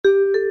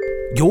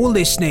You're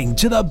listening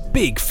to the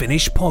Big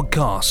Finish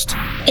podcast.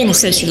 In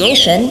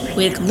association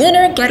with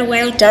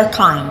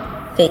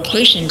LunarGetaway.com.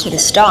 Vacation to the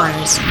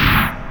stars.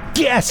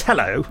 Yes,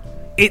 hello.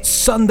 It's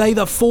Sunday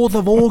the 4th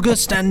of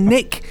August and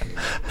Nick,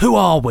 who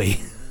are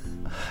we?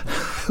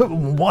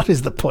 What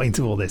is the point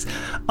of all this?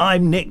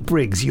 I'm Nick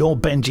Briggs, you're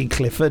Benji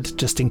Clifford,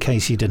 just in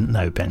case you didn't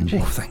know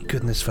Benji. Oh, thank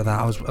goodness for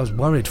that. I was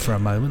worried for a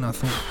moment. I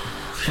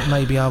thought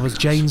maybe I was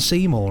Jane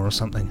Seymour or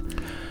something.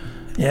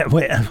 Yeah,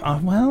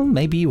 well,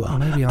 maybe you are.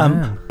 Maybe I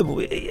am.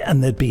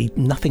 And there'd be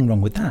nothing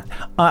wrong with that.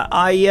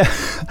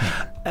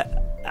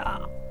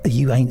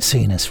 You ain't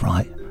seen us,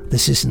 right?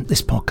 This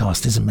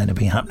podcast isn't meant to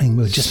be happening.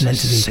 We're just meant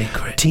to be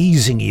secret.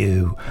 Teasing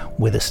you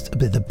with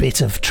a bit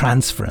of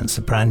Transference,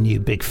 a brand new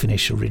Big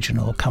Finish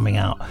original coming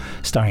out,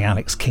 starring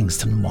Alex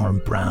Kingston, Warren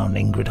Brown,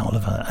 Ingrid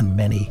Oliver, and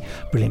many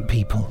brilliant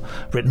people.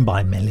 Written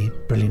by many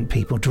brilliant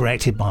people,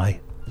 directed by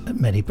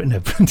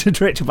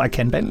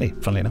Ken Bentley,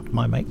 funnily enough,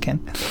 my mate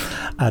Ken.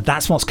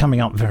 That's what's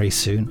coming up very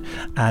soon.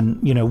 And,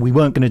 we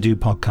weren't going to do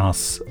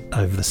podcasts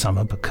over the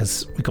summer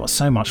because we've got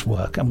so much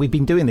work. And we've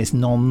been doing this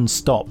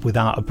non-stop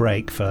without a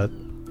break for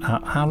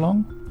how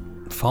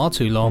long? Far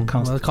too long.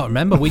 Well, I can't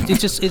remember.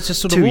 It's just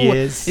sort of 2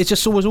 years.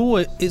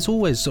 It's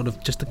always sort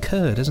of just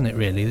occurred, isn't it?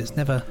 Really, it's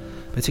never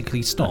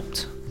particularly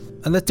stopped.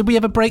 Unless, did we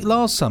have a break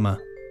last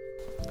summer?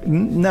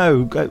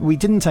 No, we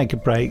didn't take a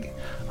break.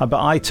 But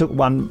I took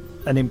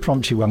an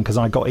impromptu one because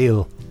I got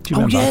ill. Do you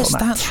remember? Yes, I got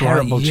that that's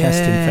terrible right. chest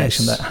Yes.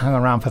 infection that hung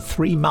around for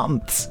 3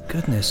 months.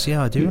 Goodness,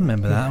 yeah, I do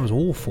remember that. That was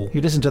awful. You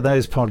listen to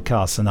those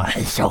podcasts and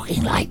I'm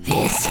talking like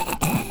this.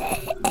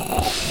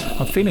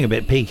 I'm feeling a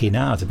bit peaky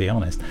now, to be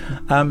honest.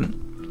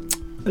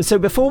 So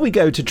before we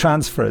go to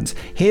Transference,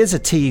 here's a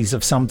tease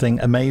of something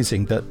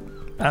amazing that,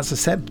 as I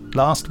said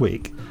last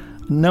week,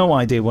 no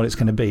idea what it's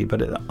going to be,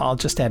 but I'll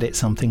just edit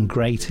something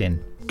great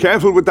in.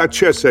 Careful with that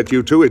chess set,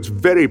 you two. It's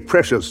very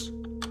precious.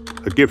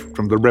 A gift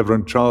from the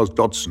Reverend Charles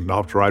Dodson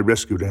after I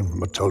rescued him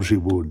from a Tulsi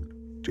wound.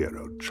 Dear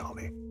old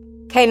Charlie.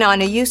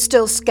 K9, are you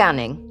still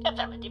scanning?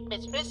 Affirmative,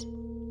 mistress.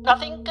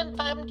 Nothing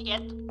confirmed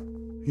yet.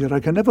 Yet I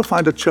can never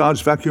find a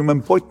charged vacuum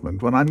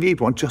emboitment when I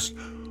need one. Just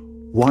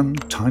one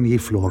tiny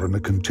flaw in a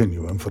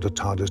continuum for the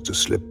TARDIS to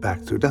slip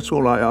back through. That's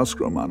all I ask,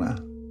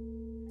 Romana.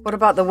 What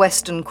about the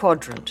Western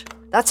Quadrant?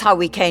 That's how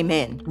we came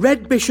in.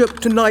 Red Bishop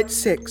to Knight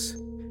 6.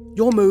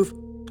 Your move.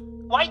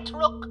 White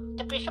Rook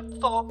to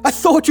Bishop 4. I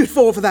thought you'd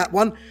fall for that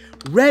one.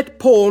 Red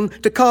Pawn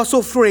to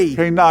Castle 3.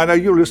 Hey, Nine, are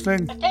you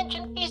listening?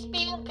 Attention is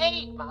being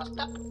paid,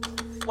 Master.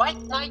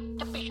 White Knight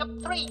to Bishop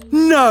 3.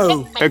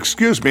 No! Checkmate.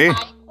 Excuse me.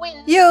 I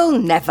win. You'll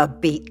never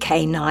beat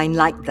K9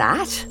 like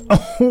that.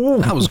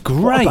 That was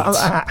great.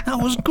 That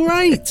was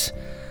great.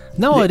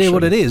 No idea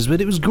what it is, but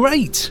it was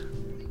great.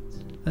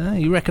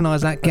 You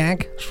recognise that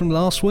gag? It's from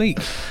last week.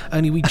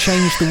 Only we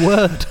changed the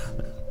word.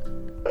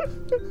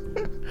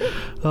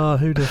 Oh,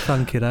 who'd have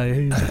thunk it, eh?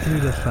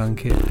 Who'd have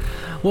thunk it?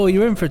 Well,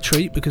 you're in for a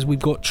treat because we've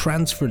got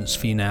Transference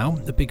for you now,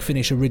 the Big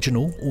Finish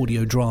original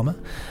audio drama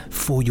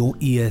for your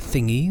ear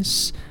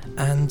thingies.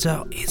 And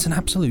it's an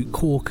absolute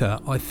corker.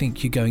 I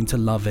think you're going to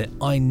love it.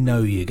 I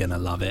know you're going to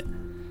love it.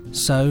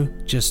 So,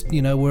 just,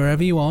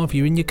 wherever you are, if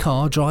you're in your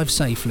car, drive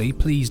safely.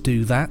 Please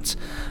do that.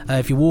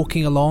 If you're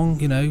walking along,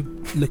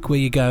 look where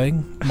you're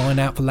going. Mind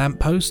out for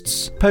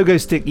lampposts.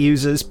 Pogo stick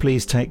users,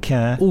 please take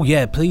care. Oh,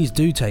 yeah, please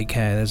do take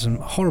care. There's some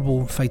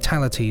horrible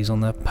fatalities on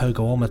the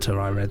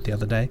Pogo-ometer I read the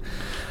other day.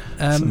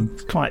 Some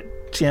quite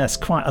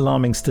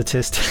alarming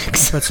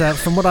statistics. But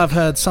from what I've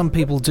heard, some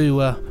people do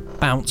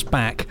bounce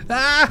back.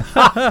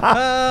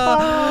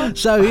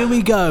 So here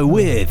we go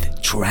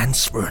with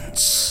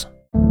Transference.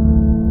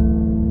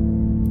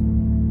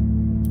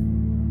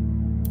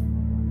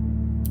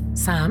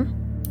 Sam?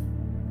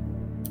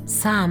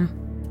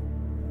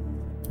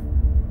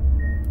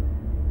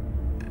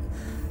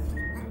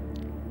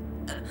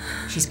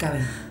 She's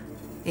going.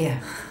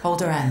 Here,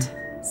 hold her hand.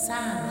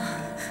 Sam,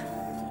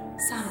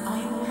 are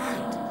you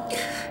alright?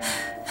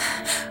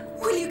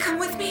 Will you come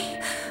with me?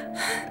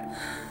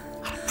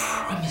 I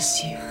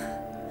promise you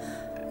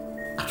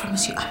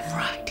I'm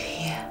right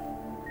here.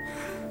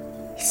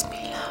 It's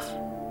me, love.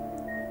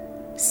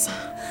 Sam,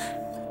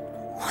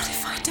 what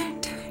if I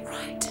don't do it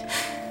right?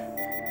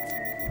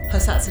 Her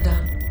sats are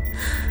down.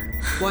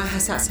 Why are her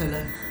sats so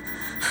low?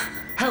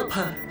 Help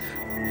her!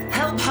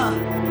 Help her!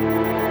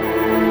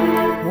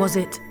 Was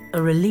it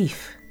a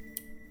relief?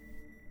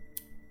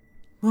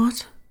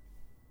 What?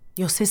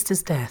 Your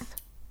sister's death.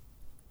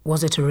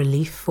 Was it a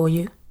relief for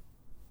you?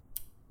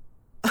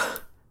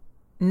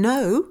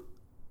 No.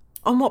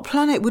 On what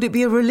planet would it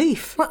be a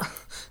relief? Well,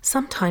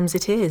 sometimes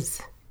it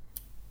is.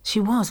 She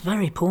was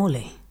very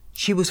poorly.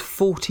 She was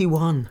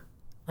 41.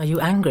 Are you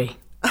angry?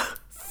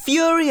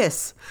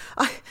 Furious!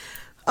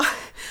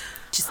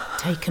 Just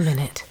take a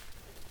minute.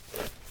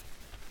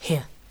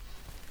 Here.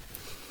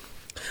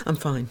 I'm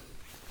fine.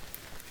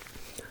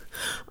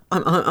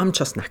 I'm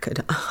just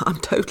knackered. I'm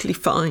totally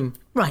fine.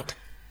 Right.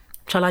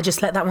 Shall I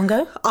just let that one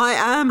go? I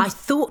am. I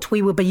thought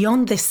we were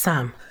beyond this,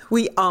 Sam.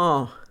 We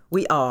are.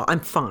 I'm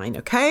fine,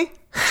 okay?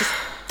 Just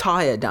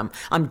tired.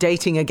 I'm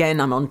dating again.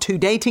 I'm on 2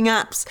 dating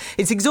apps.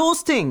 It's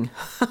exhausting.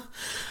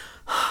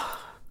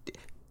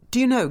 Do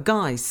you know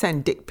guys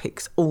send dick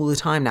pics all the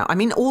time now? I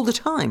mean, all the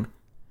time.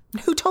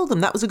 Who told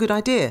them that was a good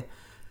idea?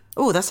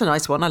 Oh, that's a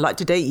nice one. I'd like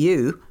to date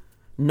you.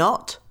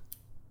 Not.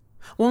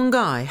 One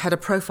guy had a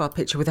profile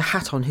picture with a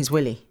hat on his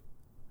willy.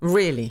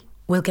 Really?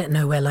 We'll get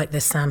nowhere like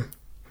this, Sam.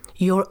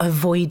 You're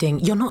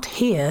not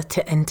here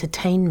to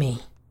entertain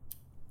me.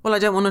 Well, I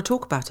don't want to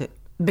talk about it.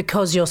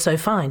 Because you're so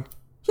fine?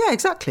 Yeah,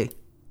 exactly.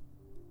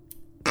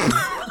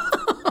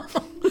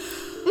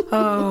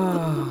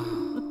 Oh.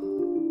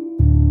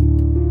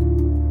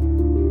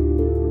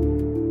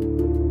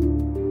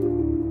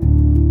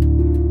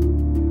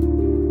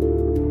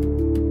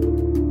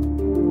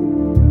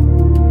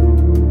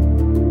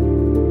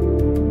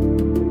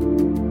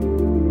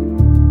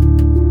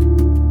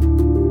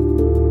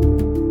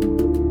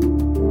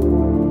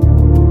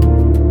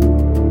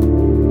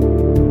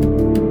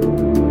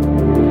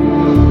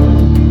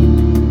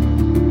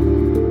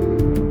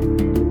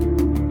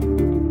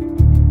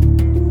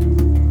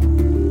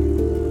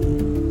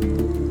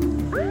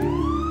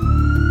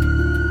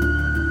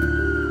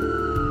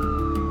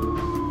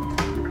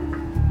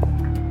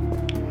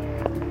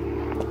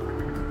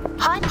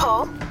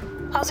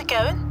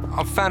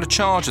 I found a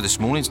charger this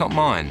morning, it's not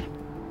mine.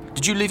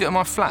 Did you leave it at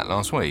my flat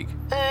last week?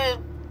 I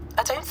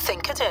don't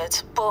think I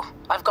did, but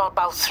I've got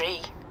about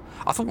 3.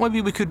 I thought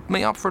maybe we could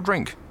meet up for a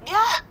drink.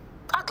 Yeah,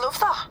 I'd love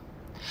that.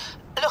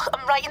 Look,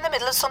 I'm right in the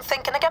middle of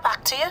something. Can I get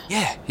back to you?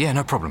 Yeah,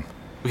 no problem.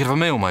 We could have a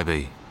meal,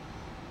 maybe.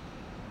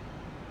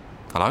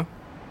 Hello?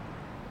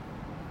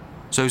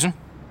 Susan?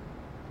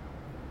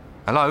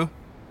 Hello?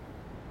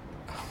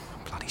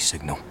 Bloody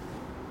signal.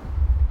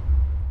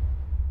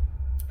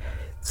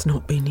 It's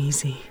not been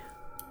easy.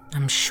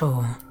 I'm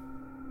sure.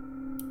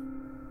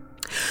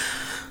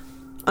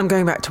 I'm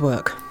going back to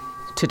work.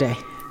 Today.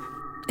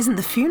 Isn't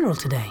the funeral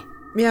today?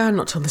 Yeah,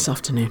 not till this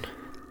afternoon.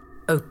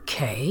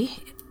 Okay.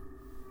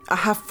 I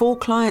have 4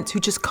 clients who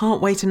just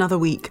can't wait another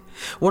week.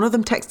 One of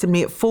them texted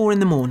me at 4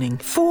 a.m.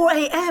 4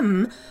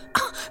 a.m?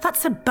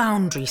 That's a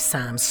boundary,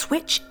 Sam.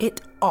 Switch it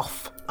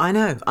off. I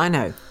know.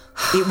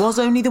 It was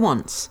only the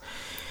once.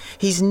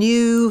 He's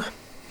new.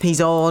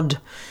 He's odd.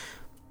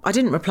 I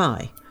didn't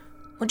reply.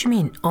 What do you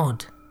mean,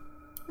 odd?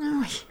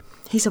 Oh,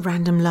 he's a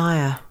random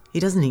liar. He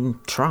doesn't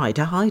even try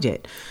to hide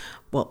it.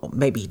 Well,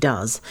 maybe he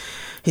does.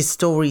 His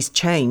stories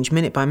change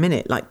minute by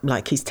minute,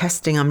 like he's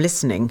testing I'm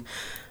listening.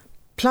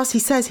 Plus, he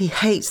says he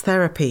hates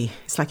therapy.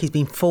 It's like he's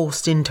been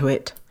forced into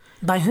it.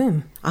 By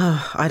whom?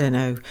 I don't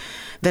know.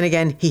 Then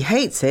again, he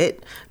hates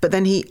it, but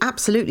then he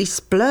absolutely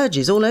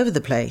splurges all over the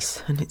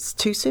place. And it's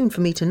too soon for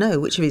me to know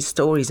which of his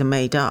stories are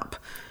made up.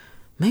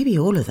 Maybe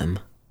all of them.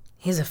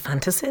 He's a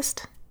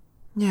fantasist?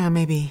 Yeah,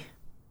 maybe.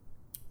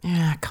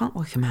 Yeah, I can't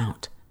work him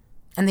out.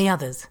 And the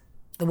others?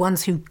 The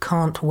ones who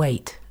can't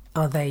wait?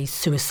 Are they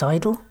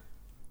suicidal?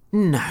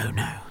 No.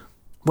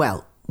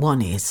 Well,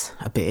 one is,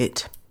 a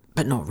bit,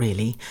 but not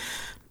really.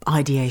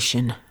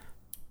 Ideation.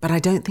 But I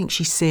don't think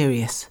she's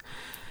serious.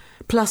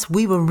 Plus,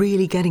 we were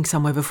really getting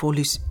somewhere before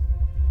Lucy...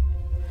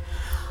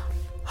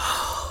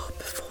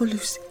 Before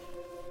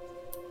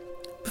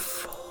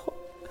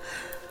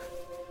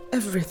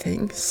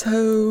everything.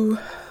 So...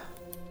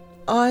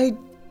 I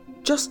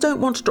just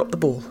don't want to drop the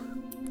ball.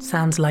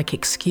 Sounds like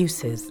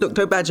excuses. Look,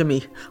 don't badger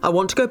me. I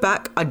want to go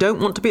back. I don't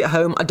want to be at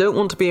home. I don't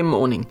want to be in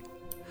mourning.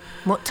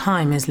 What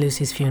time is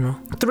Lucy's funeral?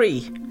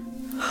 3.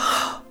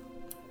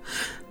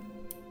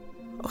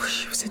 Oh,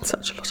 she was in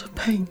such a lot of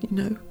pain, you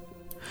know.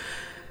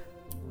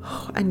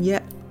 Oh, and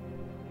yet,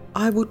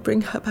 I would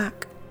bring her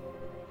back.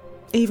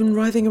 Even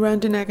writhing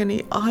around in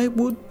agony, I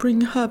would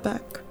bring her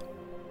back.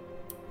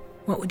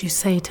 What would you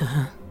say to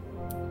her?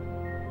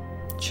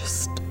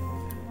 Just...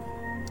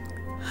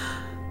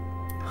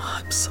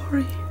 I'm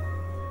sorry.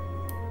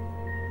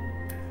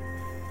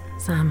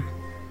 Sam,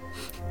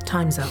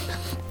 time's up.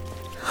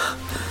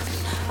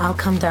 I'll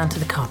come down to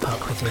the car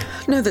park with you.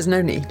 No, there's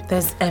no need.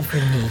 There's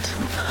every need.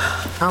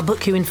 I'll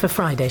book you in for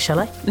Friday, shall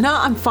I? No,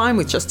 I'm fine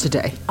with just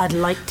today. I'd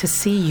like to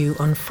see you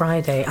on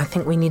Friday. I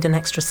think we need an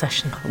extra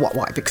session. What,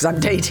 why? Because I'm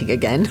dating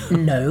again?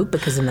 No,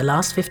 because in the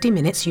last 50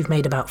 minutes you've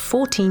made about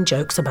 14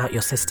 jokes about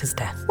your sister's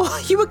death. Well,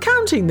 you were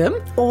counting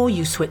them? Or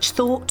you switch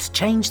thoughts,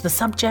 change the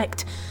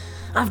subject.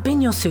 I've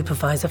been your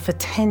supervisor for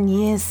 10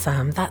 years,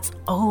 Sam. That's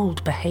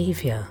old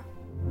behaviour.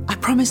 I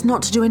promise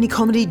not to do any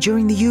comedy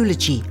during the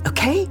eulogy,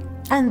 okay?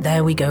 And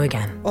there we go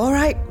again. All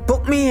right,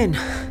 book me in.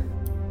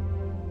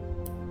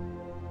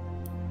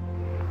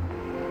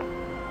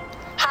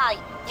 Hi,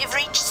 you've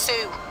reached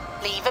Sue.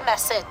 Leave a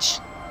message.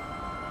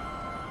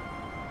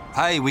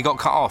 Hey, we got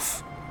cut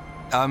off.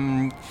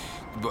 I'm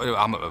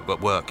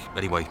at work,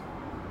 anyway.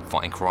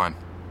 Fighting crime.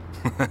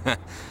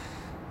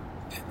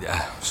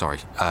 Sorry.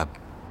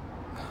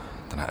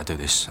 Don't know how to do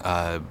this.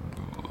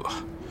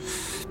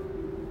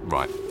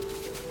 Right.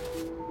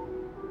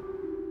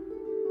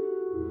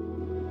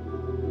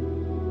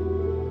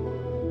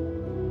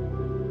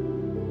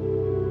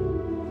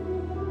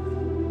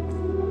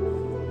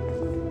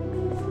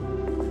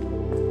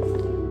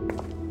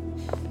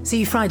 See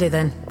you Friday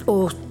then.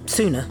 Or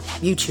sooner.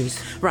 You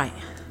choose. Right.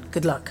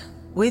 Good luck.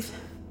 With?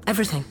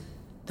 Everything.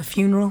 The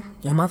funeral,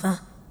 your mother.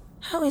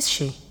 How is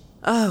she?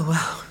 Oh,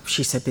 well,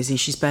 she's so busy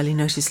she's barely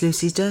noticed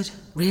Lucy's dead.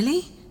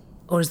 Really?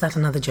 Or is that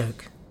another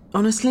joke?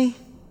 Honestly,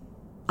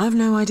 I've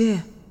no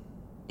idea.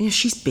 You know,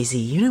 she's busy.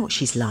 You know what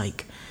she's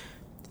like.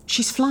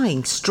 She's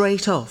flying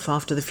straight off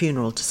after the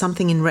funeral to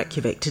something in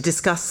Reykjavik to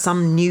discuss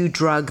some new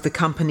drug the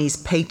company's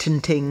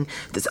patenting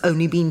that's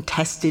only been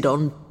tested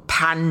on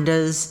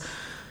pandas.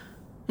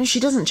 And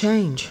she doesn't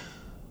change.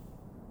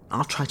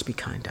 I'll try to be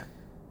kinder.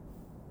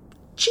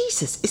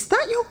 Jesus, is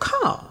that your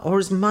car? Or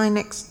has my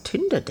next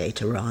Tinder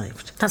date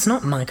arrived? That's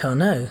not my car,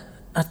 no.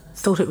 I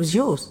thought it was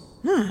yours.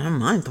 No, I don't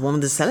mind. The one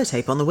with the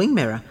sellotape on the wing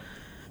mirror.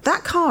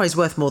 That car is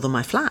worth more than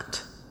my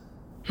flat.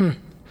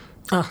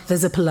 Oh,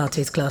 there's a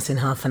Pilates class in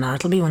half an hour.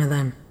 It'll be one of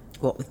them.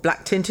 What, with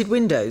black tinted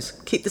windows?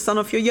 Keep the sun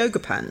off your yoga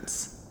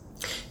pants?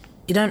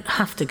 You don't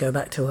have to go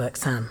back to work,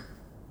 Sam.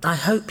 I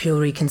hope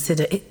you'll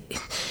reconsider.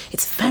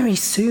 It's very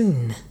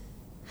soon.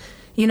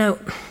 You know,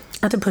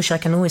 at a push I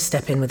can always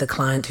step in with a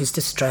client who's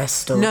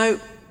distressed or...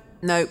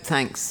 No,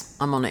 thanks.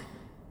 I'm on it.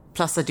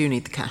 Plus I do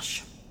need the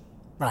cash.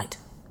 Right.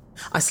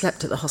 I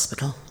slept at the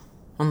hospital,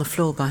 on the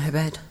floor by her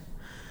bed.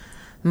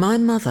 My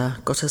mother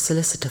got a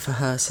solicitor for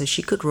her so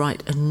she could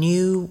write a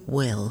new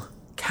will.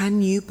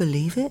 Can you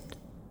believe it?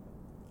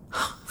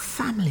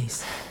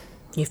 Families.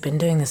 You've been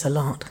doing this a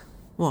lot.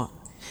 What?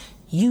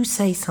 You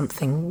say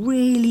something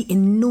really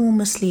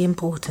enormously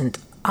important,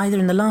 either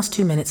in the last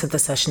 2 minutes of the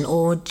session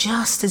or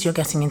just as you're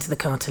getting into the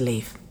car to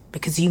leave,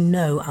 because you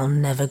know I'll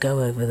never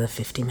go over the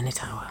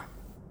 50-minute hour.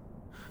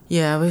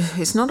 Yeah,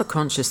 it's not a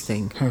conscious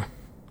thing.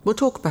 We'll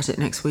talk about it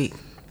next week.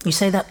 You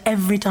say that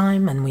every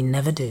time and we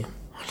never do.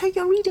 Look,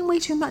 you're reading way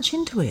too much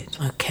into it.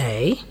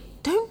 Okay.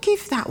 Don't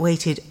give that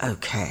weighted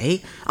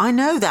okay. I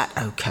know that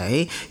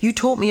okay. You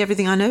taught me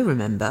everything I know,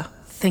 remember?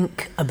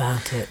 Think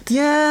about it.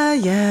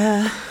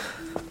 Yeah.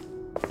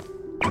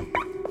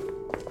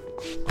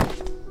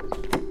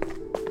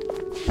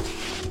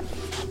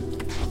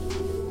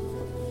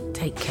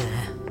 Take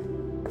care.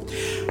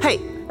 Hey,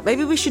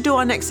 maybe we should do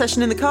our next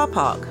session in the car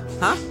park,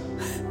 huh?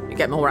 You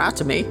get more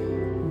out of me.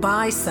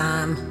 Bye,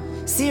 Sam.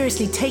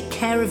 Seriously, take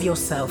care of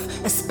yourself,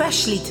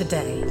 especially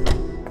today.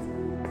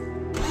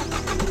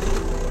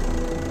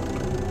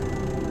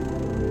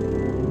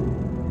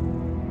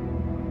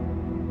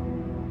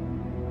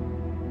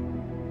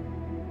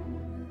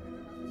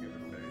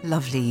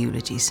 Lovely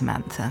eulogy,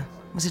 Samantha.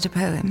 Was it a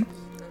poem?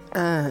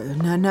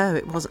 No,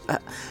 it wasn't.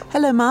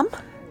 Hello, Mum.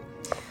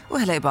 Oh,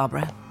 hello,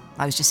 Barbara.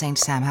 I was just saying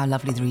to Sam how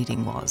lovely the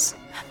reading was.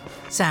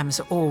 Sam's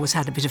always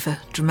had a bit of a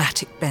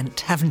dramatic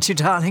bent, haven't you,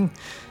 darling?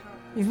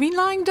 You've been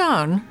lying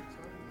down.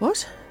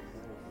 What?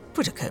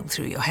 Put a comb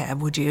through your hair,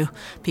 would you?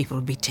 People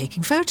will be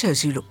taking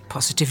photos. You look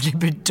positively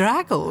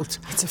bedraggled.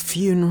 It's a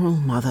funeral,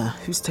 Mother.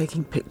 Who's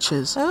taking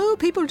pictures? Oh,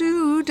 people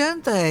do,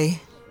 don't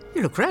they?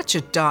 You look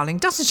wretched, darling,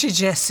 doesn't she,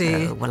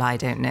 Jessie? Oh, well, I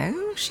don't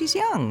know. She's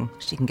young.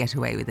 She can get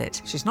away with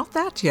it. She's not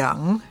that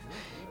young.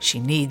 She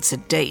needs a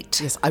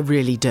date. Yes, I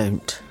really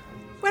don't.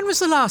 When was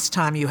the last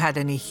time you had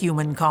any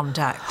human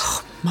contact?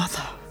 Oh,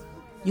 Mother.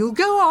 You'll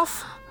go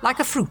off like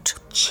a fruit.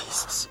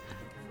 Jesus.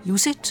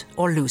 Use it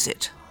or lose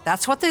it.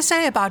 That's what they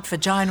say about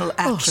vaginal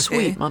atrophy. Oh,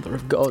 sweet Mother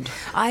of God.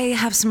 I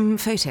have some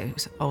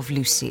photos of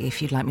Lucy,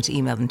 if you'd like me to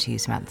email them to you,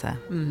 Samantha,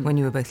 when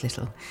you were both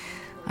little.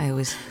 I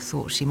always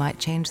thought she might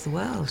change the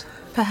world.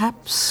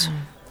 Perhaps.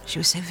 She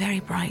was so very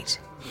bright.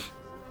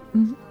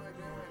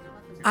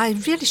 I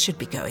really should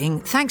be going.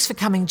 Thanks for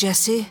coming,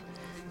 Jessie.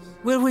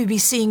 Will we be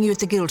seeing you at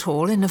the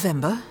Guildhall in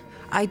November?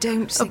 I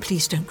don't think... Oh,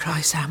 please don't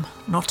cry, Sam.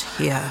 Not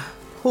here.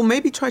 Or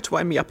maybe try to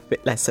wind me up a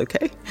bit less,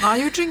 OK? Are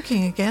you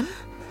drinking again?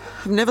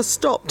 I've never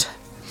stopped.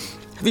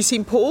 Have you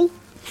seen Paul?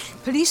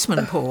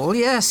 Policeman Paul,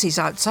 yes, he's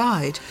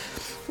outside.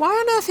 Why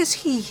on earth is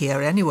he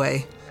here,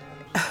 anyway?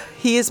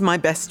 He is my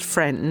best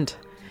friend.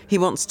 He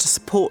wants to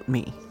support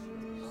me.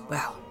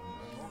 Well,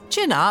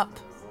 chin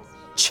up.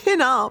 Chin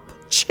up?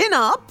 Chin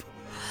up?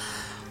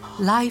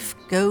 Life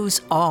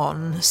goes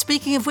on.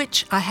 Speaking of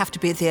which, I have to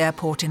be at the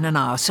airport in an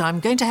hour, so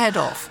I'm going to head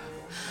off.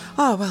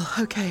 Oh, well,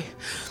 OK.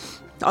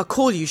 I'll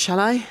call you, shall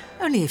I?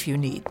 Only if you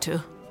need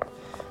to.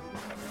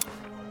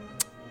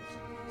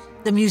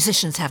 The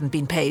musicians haven't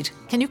been paid.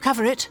 Can you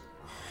cover it?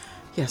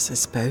 Yes, I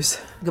suppose.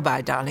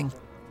 Goodbye, darling.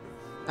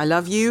 I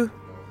love you.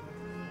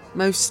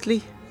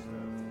 Mostly.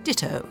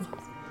 Ditto.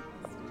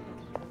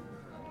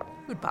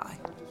 Goodbye.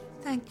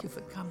 Thank you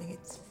for coming.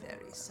 It's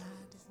very sad,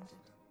 isn't it?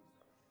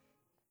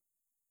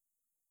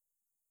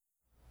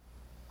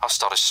 I've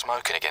started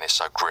smoking again. It's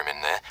so grim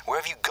in there. Where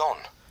have you gone?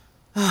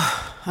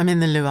 I'm in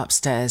the loo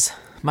upstairs.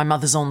 My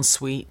mother's en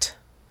suite.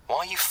 Why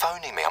are you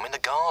phoning me? I'm in the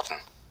garden.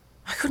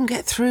 I couldn't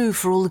get through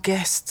for all the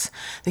guests.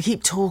 They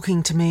keep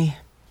talking to me.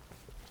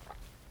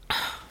 I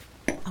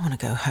want to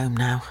go home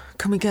now.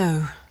 Can we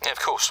go? Yeah, of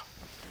course.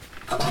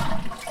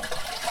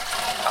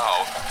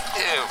 Oh,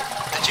 ew.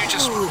 Did you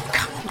just... Oh,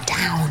 calm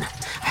down.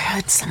 I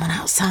heard someone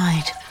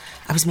outside.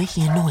 I was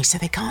making a noise so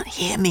they can't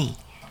hear me.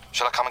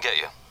 Shall I come and get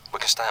you? We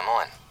can stay at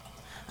mine.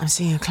 I'm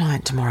seeing a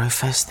client tomorrow,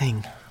 first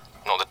thing.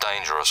 Not the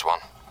dangerous one.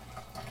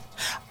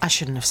 I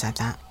shouldn't have said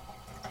that.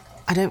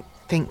 I don't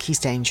think he's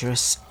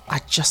dangerous. I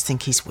just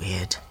think he's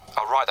weird.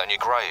 I'll write that on your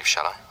grave,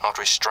 shall I?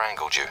 After he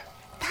strangled you.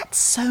 That's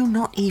so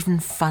not even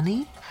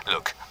funny.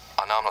 Look,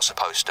 I know I'm not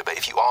supposed to, but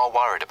if you are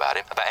worried about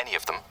him, about any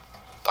of them,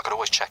 I could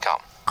always check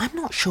up. I'm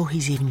not sure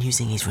he's even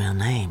using his real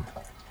name.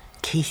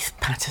 Keith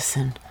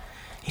Patterson.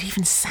 It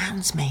even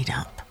sounds made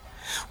up.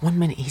 One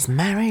minute he's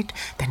married,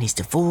 then he's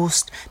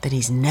divorced, then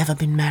he's never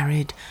been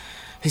married.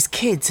 His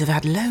kids have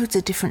had loads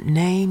of different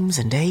names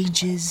and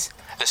ages.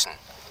 Listen,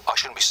 I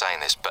shouldn't be saying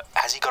this, but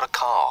has he got a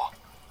car?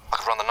 I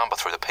could run the number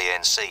through the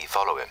PNC,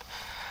 follow him,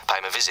 pay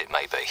him a visit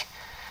maybe,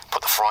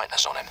 put the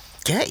frighteners on him.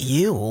 Get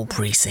you all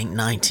Precinct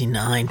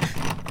 99.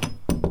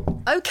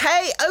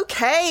 Okay.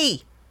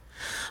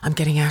 I'm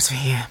getting out of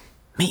here.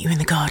 Meet you in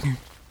the garden.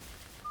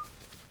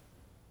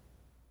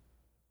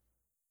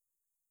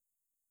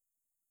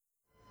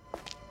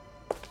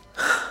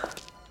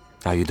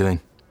 How you doing?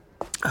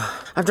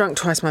 I've drunk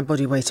twice my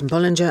body weight in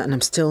Bollinger and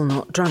I'm still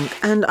not drunk.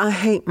 And I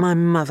hate my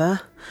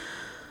mother.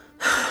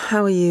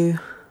 How are you?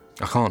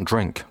 I can't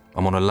drink.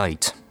 I'm on a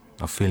late.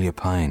 I feel your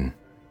pain.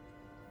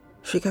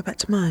 Should we go back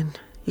to mine?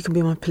 You can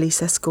be my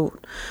police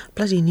escort.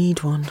 Bloody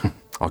need one.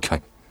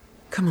 Okay.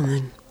 Come on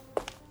then.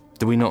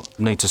 Do we not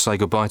need to say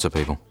goodbye to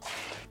people?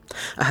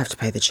 I have to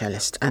pay the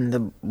cellist and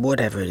the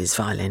whatever it is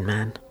violin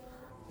man.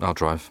 I'll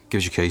drive. Give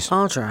us your keys.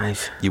 I'll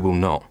drive. You will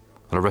not.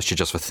 I'll arrest you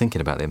just for thinking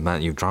about the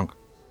amount you've drunk.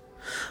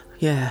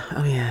 Yeah,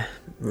 oh yeah,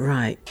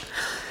 right.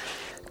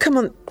 Come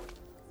on.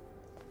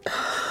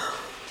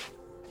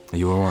 Are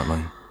you all right,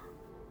 mate?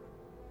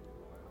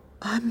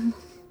 I'm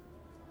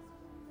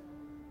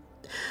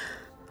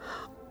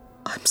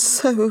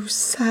so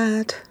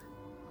sad,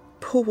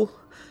 Paul.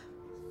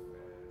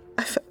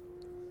 I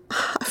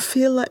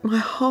feel like my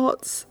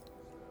heart's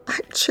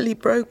actually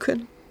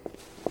broken.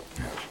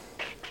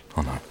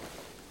 I know.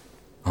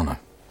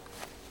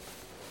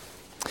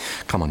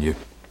 Come on, you.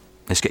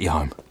 Let's get you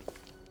home.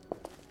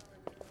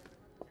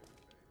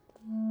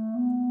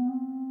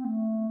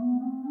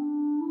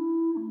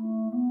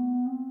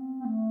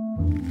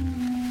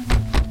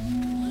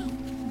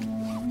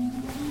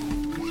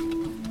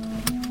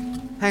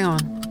 Hang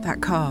on,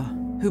 that car.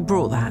 Who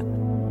brought that?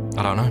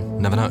 I don't know.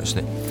 Never noticed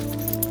it.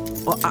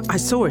 Well, I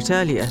saw it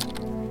earlier.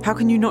 How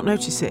can you not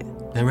notice it?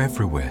 They're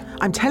everywhere.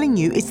 I'm telling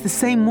you, it's the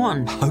same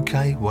one.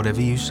 Okay,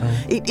 whatever you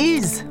say. It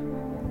is.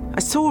 I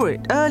saw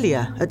it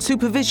earlier at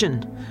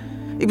supervision.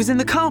 It was in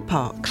the car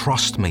park.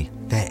 Trust me,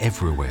 they're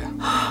everywhere.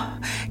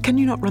 Can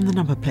you not run the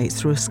number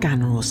plates through a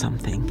scanner or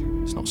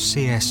something? It's not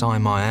CSI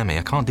Miami.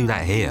 I can't do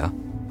that here.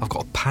 I've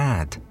got a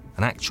pad,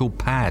 an actual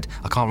pad.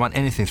 I can't run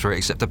anything through it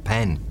except a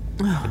pen.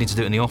 I need to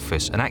do it in the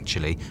office, and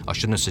actually, I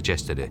shouldn't have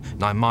suggested it.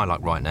 Knowing my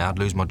luck right now, I'd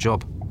lose my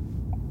job.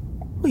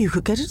 Well, you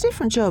could get a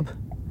different job.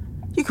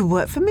 You could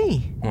work for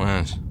me. What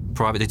else?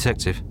 Private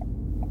detective.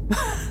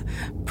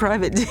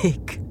 Private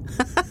dick.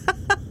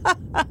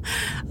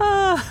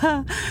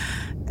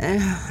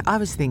 I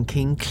was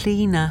thinking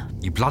cleaner.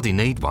 You bloody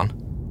need one.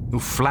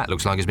 Your flat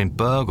looks like it's been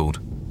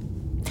burgled.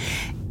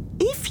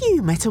 If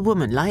you met a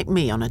woman like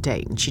me on a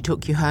date and she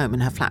took you home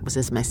and her flat was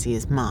as messy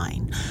as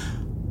mine,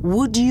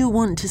 would you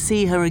want to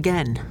see her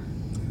again?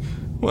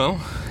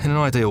 Well, in an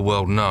ideal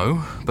world,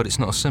 no. But it's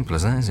not as simple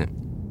as that, is it?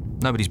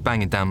 Nobody's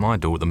banging down my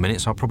door at the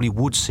minute, so I probably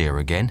would see her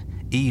again,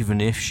 even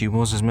if she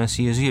was as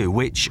messy as you,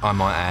 which, I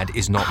might add,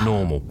 is not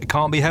normal. It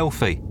can't be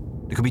healthy.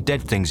 There could be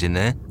dead things in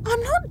there.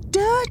 I'm not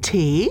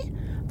dirty.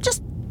 I'm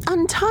just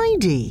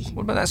untidy.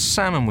 What about that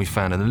salmon we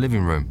found in the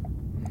living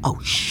room? Oh,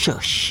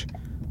 shush.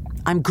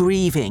 I'm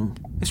grieving.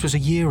 This was a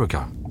year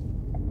ago.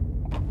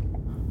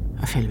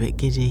 I feel a bit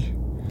giddy.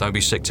 Don't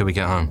be sick till we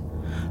get home.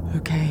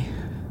 Okay.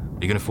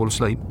 You going to fall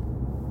asleep?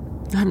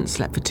 I haven't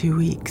slept for 2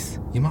 weeks.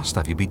 You must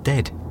have. You'd be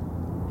dead.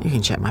 You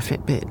can check my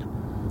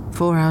Fitbit.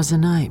 4 hours a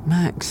night,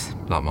 max.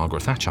 Like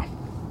Margaret Thatcher.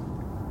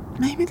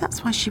 Maybe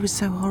that's why she was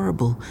so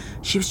horrible.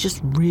 She was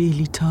just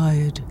really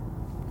tired.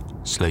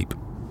 Sleep.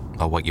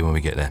 I'll wake you when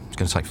we get there. It's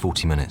going to take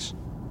 40 minutes.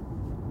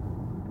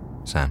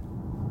 Sam?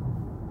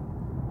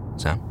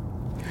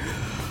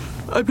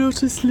 I'm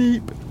not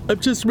asleep. I'm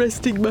just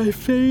resting my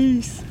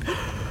face.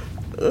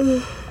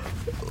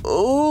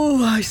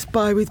 Oh, I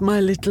spy with my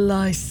little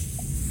eye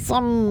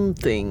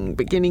something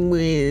beginning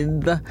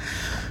with...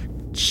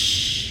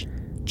 Shh.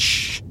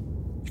 Shh.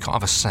 You can't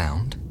have a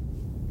sound.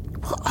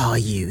 What are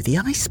you, the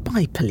I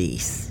Spy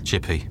police?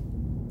 Chippy.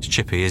 It's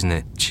Chippy, isn't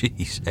it?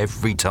 Jeez,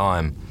 every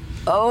time.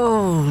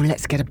 Oh,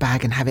 let's get a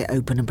bag and have it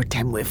open and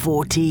pretend we're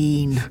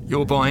 14.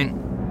 You're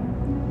buying.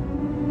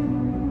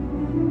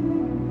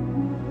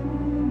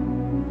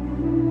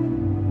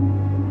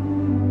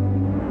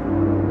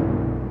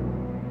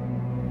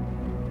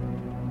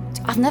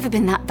 I've never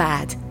been that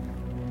bad.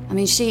 I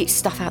mean, she eats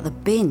stuff out the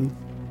bin.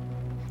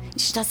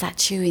 She does that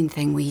chewing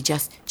thing where you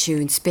just chew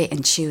and spit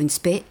and chew and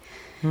spit.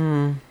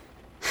 Are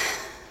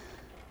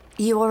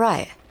you all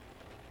right?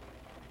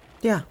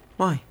 Yeah,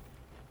 why?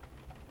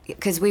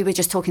 Because we were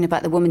just talking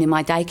about the woman in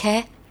my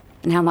daycare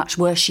and how much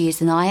worse she is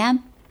than I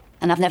am.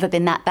 And I've never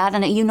been that bad,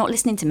 and are you not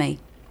listening to me?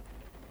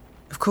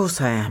 Of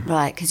course I am.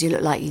 Right, because you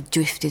look like you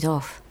drifted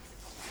off.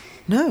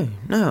 No.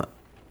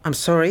 I'm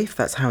sorry if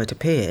that's how it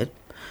appeared.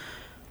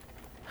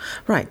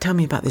 Right, tell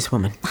me about this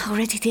woman. I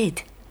already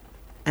did.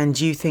 And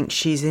you think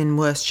she's in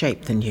worse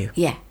shape than you?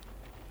 Yeah.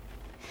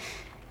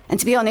 And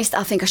to be honest,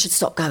 I think I should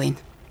stop going.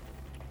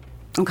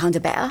 I'm kind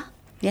of better,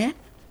 yeah?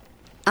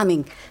 I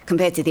mean,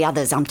 compared to the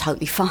others, I'm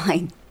totally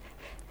fine.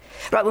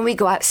 Right, when we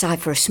go outside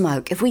for a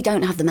smoke, if we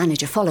don't have the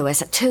manager follow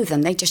us, at 2 of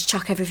them, they just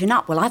chuck everything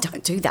up. Well, I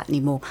don't do that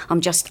anymore. I'm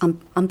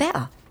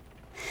better.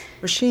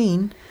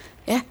 Rasheen?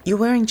 Yeah? You're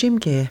wearing gym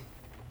gear.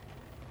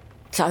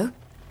 So?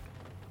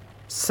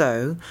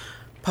 So,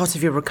 part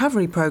of your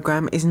recovery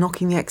programme is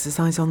knocking the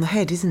exercise on the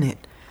head, isn't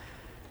it?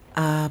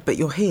 But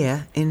you're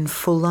here in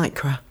full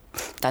lycra.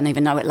 Don't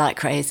even know what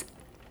lycra is.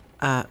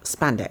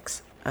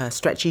 Spandex.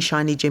 Stretchy,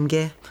 shiny gym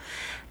gear.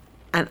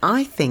 And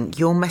I think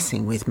you're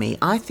messing with me.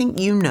 I think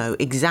you know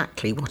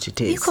exactly what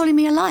it is. Are you calling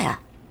me a liar?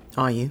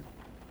 Are you?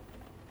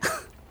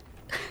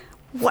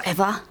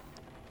 Whatever.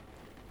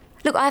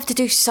 Look, I have to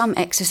do some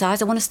exercise.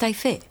 I want to stay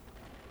fit.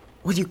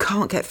 Well, you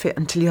can't get fit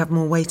until you have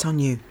more weight on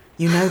you.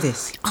 You know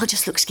this. I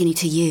just look skinny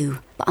to you,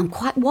 but I'm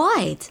quite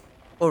wide.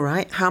 All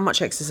right, how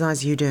much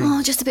exercise are you doing?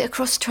 Oh, just a bit of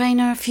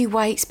cross-trainer, a few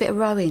weights, bit of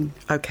rowing.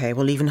 OK,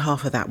 well, even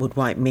half of that would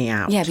wipe me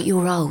out. Yeah, but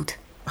you're old.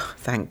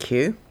 Thank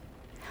you.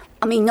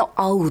 I mean, not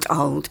old,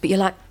 but you're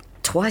like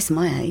twice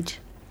my age.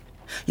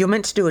 You're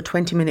meant to do a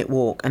 20-minute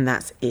walk, and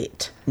that's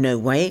it. No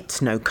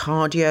weights, no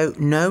cardio,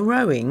 no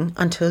rowing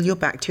until you're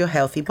back to your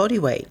healthy body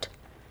weight.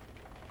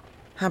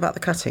 How about the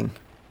cutting?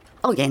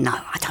 Oh, yeah, no,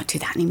 I don't do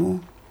that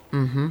anymore.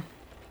 Mm-hmm.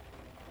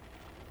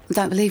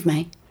 Don't believe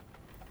me?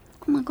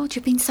 Oh, my God,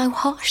 you've been so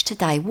harsh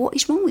today. What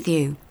is wrong with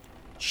you?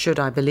 Should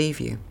I believe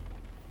you?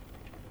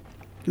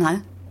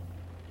 No.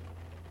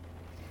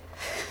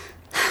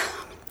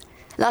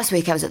 Last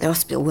week I was at the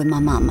hospital with my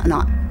mum and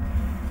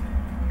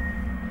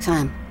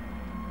Sam,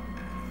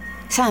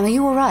 are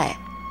you all right?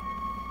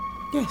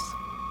 Yes.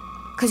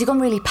 Because you've gone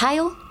really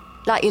pale?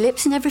 Like your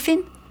lips and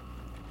everything?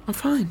 I'm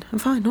fine,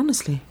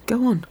 honestly.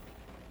 Go on.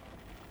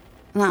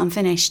 No, I'm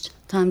finished.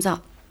 Time's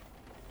up.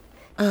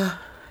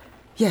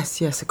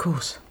 Yes, of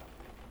course.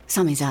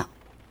 Summy's up.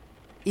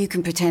 You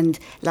can pretend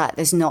like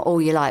there's not all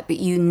you like, but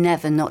you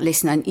never not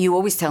listen, and you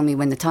always tell me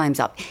when the time's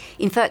up.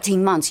 In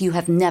 13 months, you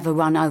have never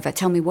run over.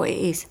 Tell me what it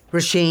is.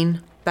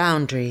 Rasheen,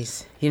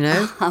 boundaries, you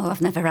know? Oh,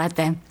 I've never had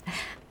them.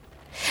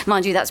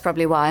 Mind you, that's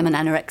probably why I'm an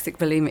anorexic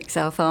bulimic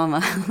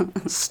self-harmer.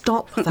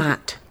 Stop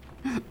that.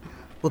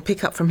 We'll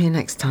pick up from here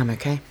next time,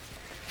 OK?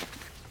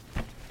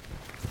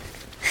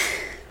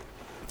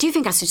 Do you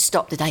think I should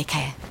stop the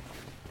daycare?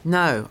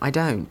 No, I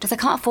don't. Because I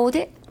can't afford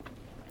it?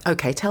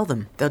 OK, tell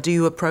them. They'll do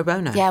you a pro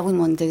bono. Yeah, I wouldn't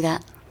want to do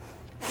that.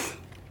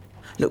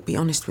 Look, be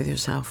honest with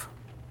yourself.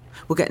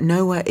 We'll get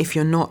nowhere if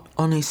you're not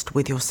honest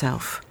with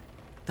yourself.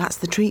 That's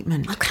the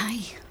treatment.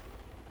 OK.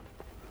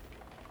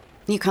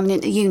 You coming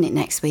into unit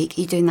next week?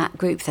 Are you doing that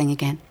group thing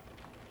again?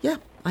 Yeah,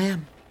 I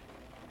am.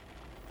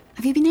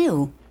 Have you been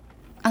ill?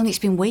 Only it's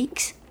been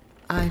weeks.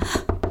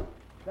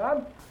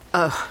 Sam?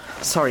 Oh,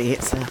 sorry,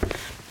 it's...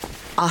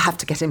 I'll have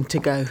to get him to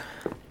go.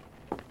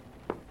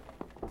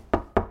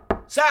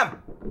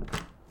 Sam!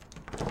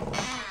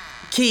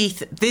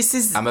 Keith, this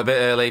is... I'm a bit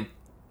early.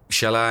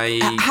 Shall I...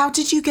 How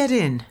did you get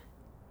in?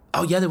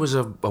 Oh, yeah, there was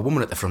a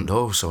woman at the front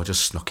door, so I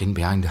just snuck in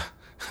behind her.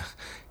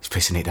 It's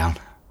pissing it down.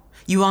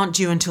 You aren't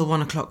due until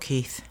 1 o'clock,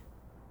 Keith.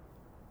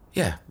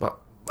 Yeah, but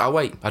I'll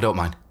wait. I don't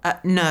mind.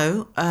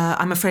 No,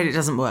 I'm afraid it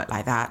doesn't work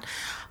like that.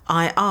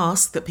 I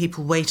ask that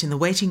people wait in the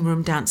waiting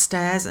room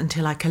downstairs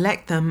until I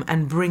collect them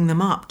and bring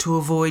them up to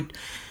avoid...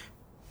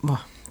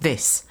 well,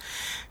 this.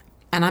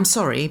 And I'm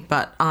sorry,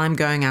 but I'm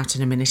going out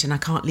in a minute and I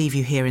can't leave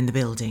you here in the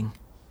building.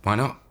 Why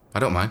not? I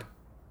don't mind.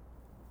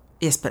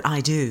 Yes, but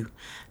I do.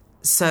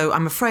 So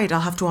I'm afraid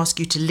I'll have to ask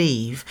you to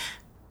leave,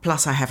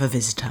 plus I have a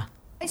visitor.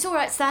 It's all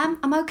right, Sam.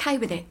 I'm OK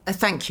with it.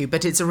 Thank you,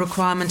 but it's a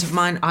requirement of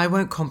mine I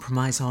won't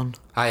compromise on.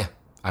 Hiya,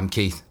 I'm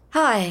Keith.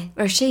 Hi,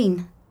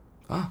 Rasheen.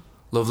 Ah,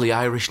 lovely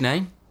Irish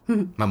name.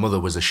 My mother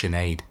was a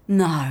Sinead.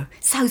 No,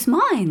 so's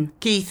mine.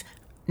 Keith,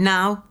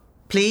 now,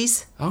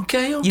 please.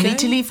 OK. You need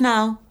to leave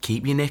now.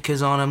 Keep your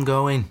knickers on, I'm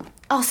going.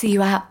 I'll see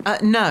you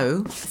out.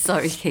 No.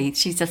 Sorry, Keith.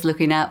 She's just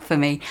looking out for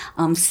me.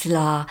 I'm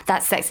Slar.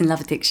 That's sex and love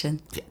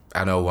addiction. Yeah,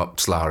 I know what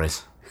Slar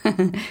is.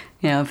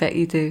 Yeah, I bet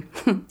you do.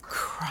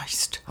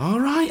 Christ. All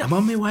right, I'm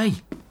on my way.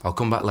 I'll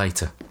come back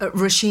later.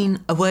 Rasheen,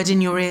 a word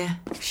in your ear.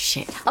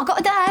 Shit. I've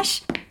got a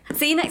dash.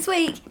 See you next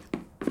week.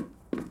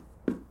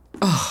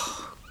 Oh.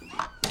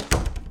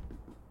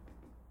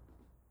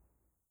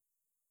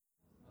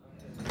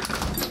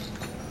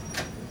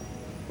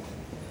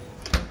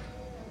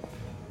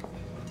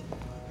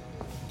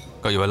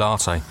 Got you a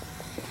latte.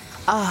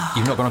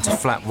 You've not gone on to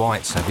flat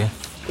whites, have you?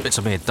 Bits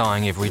of me are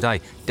dying every day.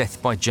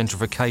 Death by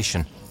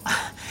gentrification.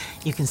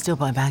 You can still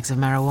buy bags of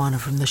marijuana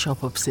from the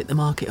shop opposite the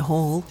market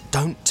hall.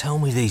 Don't tell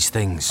me these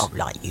things. Oh,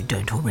 like you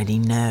don't already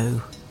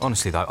know.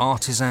 Honestly, though,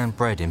 artisan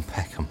bread in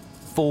Peckham.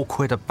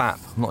 £4 a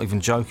bap. I'm not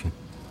even joking.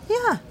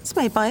 Yeah, it's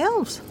made by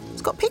elves.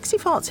 It's got pixie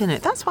farts in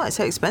it. That's why it's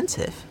so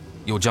expensive.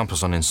 Your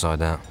jumper's on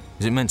inside out.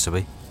 Is it meant to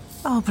be?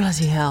 Oh,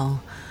 bloody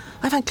hell.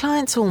 I've had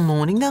clients all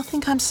morning. They'll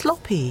think I'm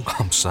sloppy.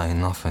 I'm saying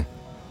nothing.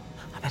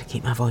 I better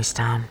keep my voice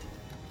down.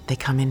 They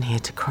come in here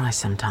to cry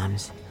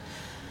sometimes.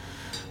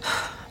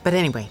 But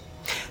anyway,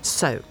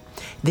 so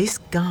this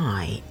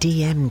guy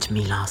DM'd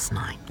me last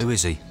night. Who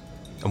is he?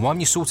 And why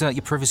haven't you sorted out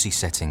your privacy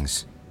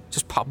settings?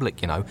 Just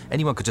public, you know.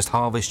 Anyone could just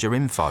harvest your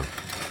info.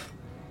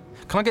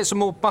 Can I get some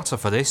more butter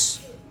for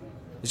this?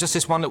 It's just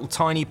this one little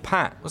tiny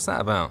pat. What's that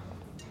about?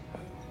 I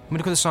mean,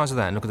 look at the size of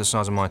that and look at the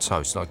size of my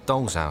toast. Like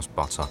doll's house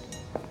butter.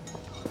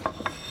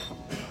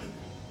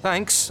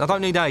 Thanks. I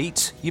don't need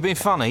 8. You being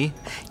funny?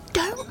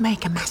 Don't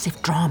make a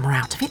massive drama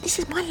out of it. This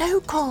is my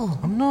local.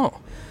 I'm not.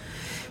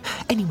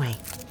 Anyway,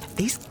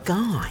 this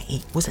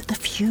guy was at the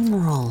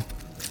funeral.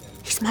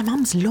 He's my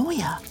mum's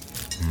lawyer.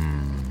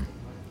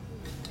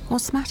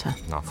 What's the matter?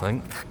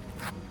 Nothing.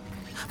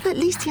 But at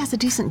least he has a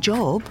decent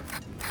job.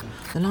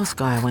 The last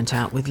guy I went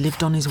out with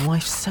lived on his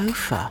wife's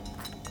sofa.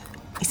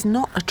 It's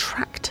not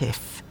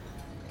attractive.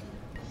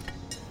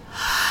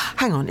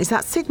 Hang on, is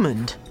that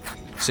Sigmund?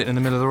 Sitting in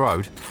the middle of the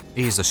road?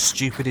 He is the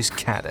stupidest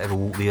cat that ever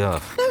walked the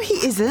earth. No,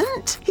 he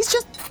isn't. He's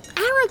just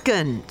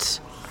arrogant.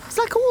 It's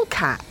like all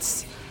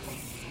cats.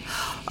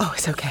 Oh,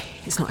 it's okay.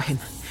 It's not him.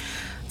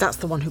 That's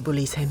the one who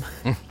bullies him.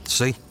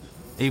 See?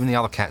 Even the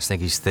other cats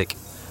think he's thick.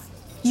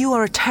 You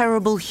are a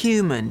terrible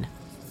human.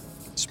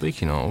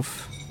 Speaking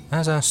of,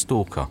 how's our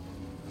stalker?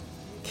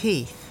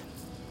 Keith.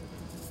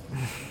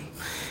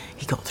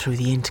 He got through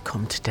the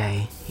intercom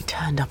today. He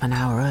turned up an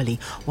hour early.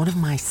 One of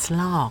my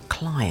SLA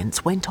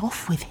clients went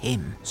off with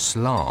him.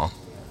 SLA?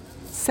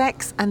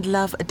 Sex and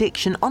love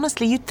addiction.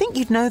 Honestly, you'd think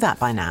you'd know that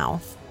by now.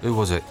 Who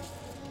was it?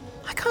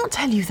 I can't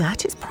tell you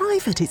that. It's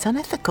private. It's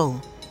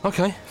unethical.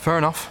 OK, fair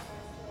enough.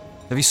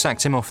 Have you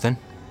sacked him off then?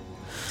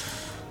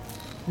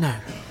 No,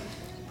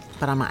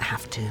 but I might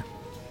have to.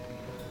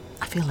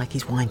 I feel like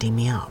he's winding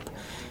me up,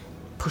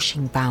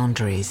 pushing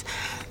boundaries,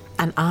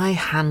 and I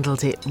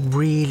handled it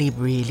really,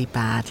 really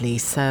badly,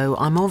 so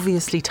I'm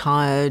obviously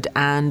tired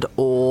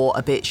and/or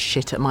a bit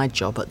shit at my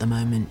job at the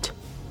moment.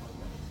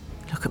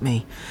 Look at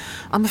me.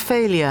 I'm a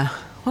failure.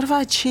 What have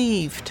I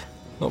achieved?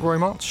 Not very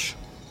much.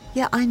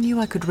 Yeah, I knew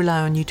I could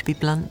rely on you to be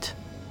blunt.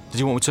 Did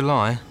you want me to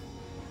lie?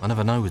 I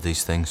never know with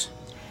these things.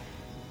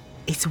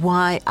 It's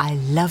why I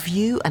love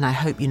you and I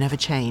hope you never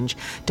change.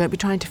 Don't be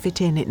trying to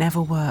fit in. It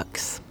never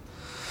works.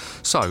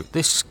 So,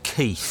 this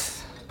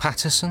Keith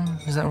Patterson,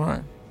 is that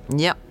right?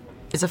 Yep.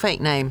 It's a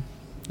fake name.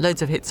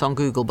 Loads of hits on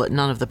Google, but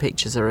none of the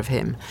pictures are of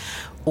him.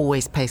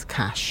 Always pays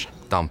cash.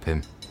 Dump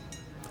him.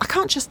 I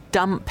can't just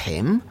dump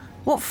him.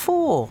 What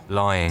for?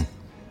 Lying.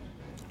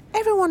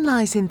 Everyone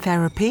lies in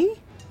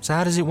therapy. So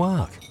how does it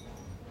work?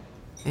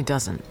 It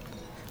doesn't.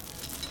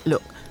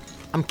 Look,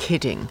 I'm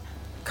kidding.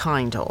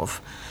 Kind of.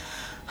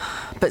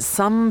 But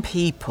some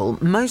people,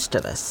 most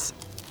of us,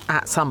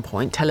 at some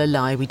point tell a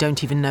lie we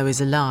don't even know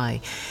is a lie.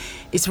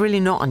 It's really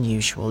not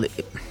unusual.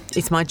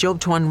 It's my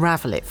job to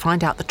unravel it,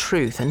 find out the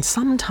truth, and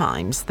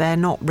sometimes they're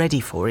not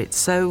ready for it,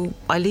 so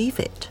I leave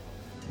it.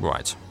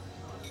 Right.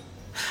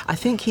 I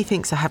think he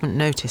thinks I haven't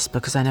noticed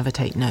because I never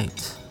take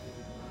notes.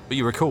 But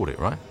you record it,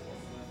 right?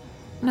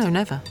 No,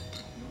 never.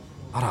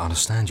 I don't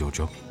understand your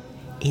job.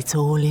 It's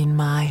all in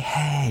my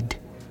head.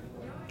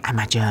 And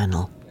my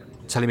journal.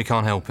 Tell him he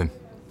can't help him.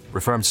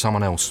 Refer him to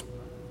someone else.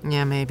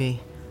 Yeah,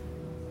 maybe.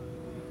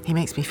 He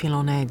makes me feel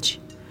on edge.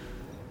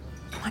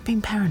 Am I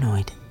being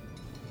paranoid?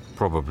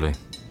 Probably.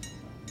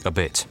 A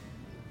bit.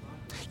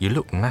 You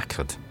look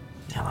knackered.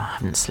 Yeah, well, I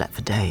haven't slept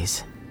for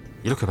days.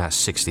 You look about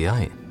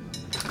 68.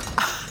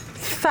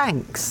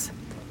 Thanks.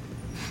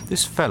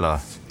 This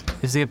fella,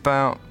 is he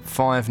about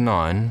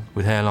 5'9",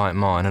 with hair like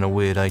mine and a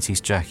weird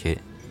 80s jacket?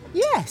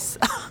 Yes.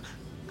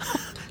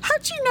 How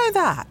do you know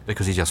that?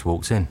 Because he just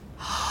walked in.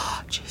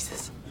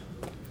 Jesus.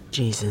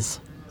 Jesus.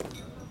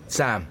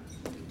 Sam,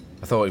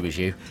 I thought it was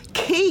you.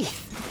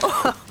 Keith!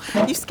 Oh,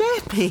 you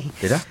scared me.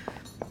 Did I?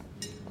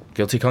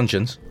 Guilty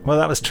conscience? Well,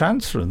 that was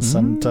Transference,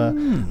 and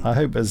I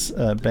hope, as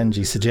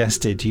Benji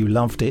suggested, you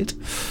loved it.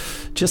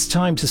 Just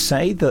time to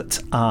say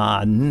that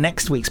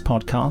next week's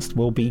podcast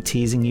will be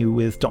teasing you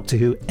with Doctor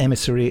Who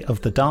Emissary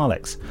of the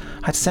Daleks.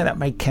 I had to say that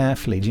very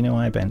carefully. Do you know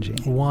why,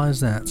 Benji? Why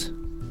is that?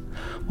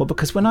 Well,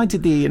 because when I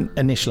did the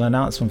initial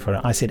announcement for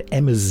it, I said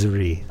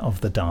Emissary of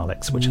the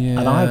Daleks,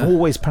 and I've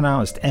always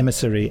pronounced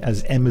emissary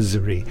as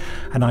emissary,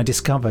 and I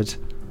discovered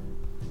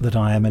that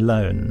I am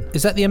alone.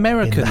 Is that the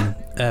American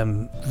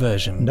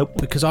version? Nope.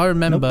 Because I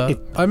remember, there was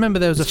a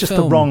film. It's just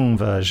the wrong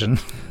version.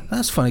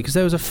 That's funny, because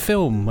there was a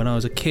film when I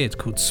was a kid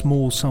called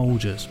Small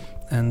Soldiers,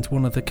 and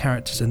one of the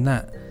characters in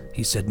that,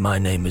 he said, "My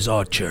name is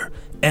Archer,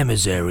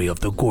 emissary of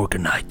the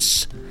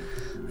Gorgonites."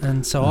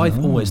 And so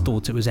I've always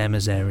thought it was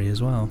emissary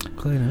as well.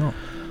 Clearly not.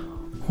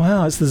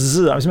 Wow, it's the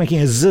Z. I was making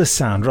a Z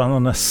sound rather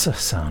than a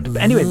S sound.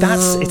 But anyway,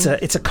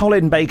 it's a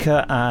Colin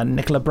Baker and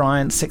Nicola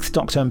Bryant, Sixth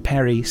Doctor and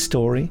Perry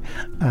story,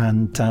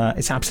 and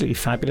it's absolutely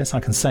fabulous. I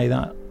can say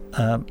that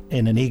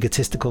in an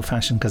egotistical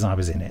fashion because I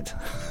was in it.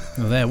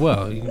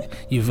 Well,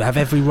 you have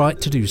every right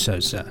to do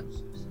so, sir.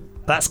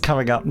 That's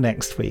coming up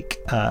next week.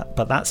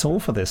 But that's all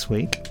for this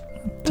week.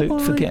 Don't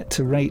forget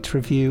to rate,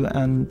 review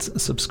and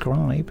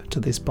subscribe to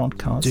this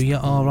podcast. Do your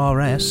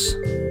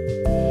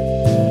RRS.